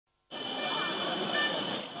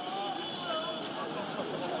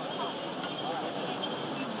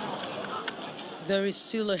There is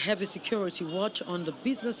still a heavy security watch on the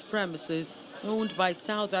business premises owned by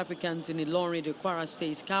South Africans in Ilorin, the Kwara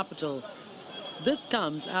State capital. This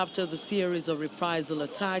comes after the series of reprisal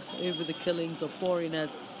attacks over the killings of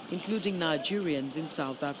foreigners, including Nigerians in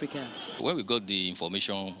South Africa. When we got the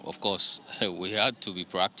information, of course, we had to be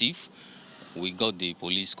proactive. We got the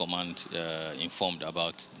police command informed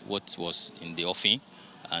about what was in the offing,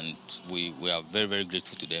 and we are very, very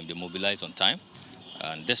grateful to them. They mobilized on time.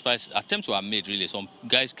 And despite attempts were made, really, some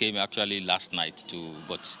guys came actually last night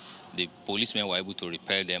but the policemen were able to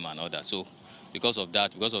repel them and all that. So because of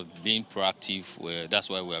that, because of being proactive, that's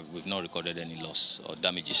why we've not recorded any loss or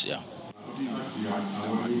damages here.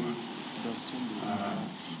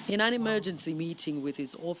 In an emergency meeting with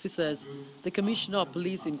his officers, the Commissioner of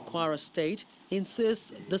Police in Kwara State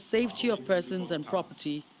insists the safety of persons and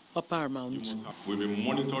property are paramount. We'll be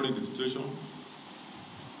monitoring the situation.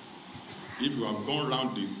 If you have gone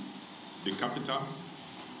around the capital,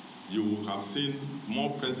 you will have seen more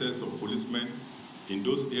presence of policemen in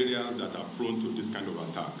those areas that are prone to this kind of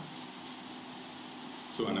attack.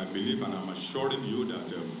 So, and I believe and I'm assuring you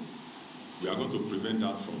that we are going to prevent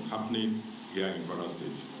that from happening here in Kwara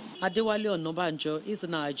State. Adewale Onabanjo is a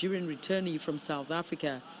Nigerian returnee from South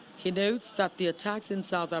Africa. He notes that the attacks in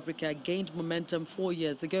South Africa gained momentum 4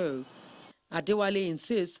 years ago. Adewale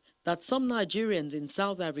insists that some Nigerians in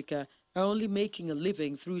South Africa are only making a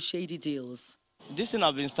living through shady deals. This thing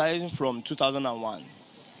has been starting from 2001,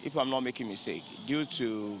 if I'm not making a mistake, due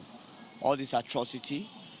to all this atrocity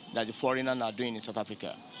that the foreigners are doing in South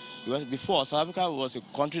Africa. Because before, South Africa was a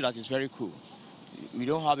country that is very cool. We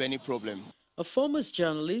don't have any problem. A former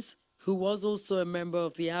journalist who was also a member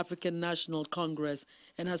of the African National Congress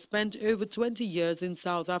and has spent over 20 years in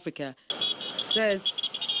South Africa says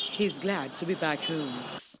he's glad to be back home.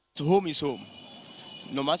 Home is home.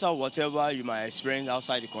 No matter whatever you might experience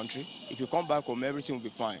outside the country, if you come back home, everything will be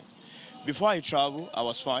fine. Before I traveled, I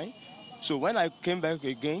was fine. So when I came back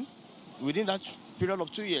again, within that period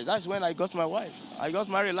of 2 years, that's when I got my wife. I got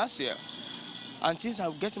married last year. And things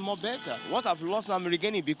are getting more better. What I've lost now, I'm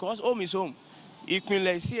regaining because home is home.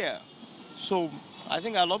 Ikmile is here. So I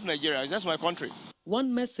think I love Nigeria. That's my country.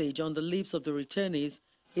 One message on the lips of the returnees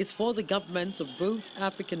is for the governments of both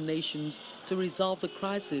African nations to resolve the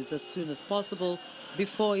crisis as soon as possible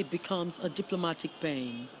before it becomes a diplomatic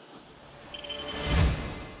pain.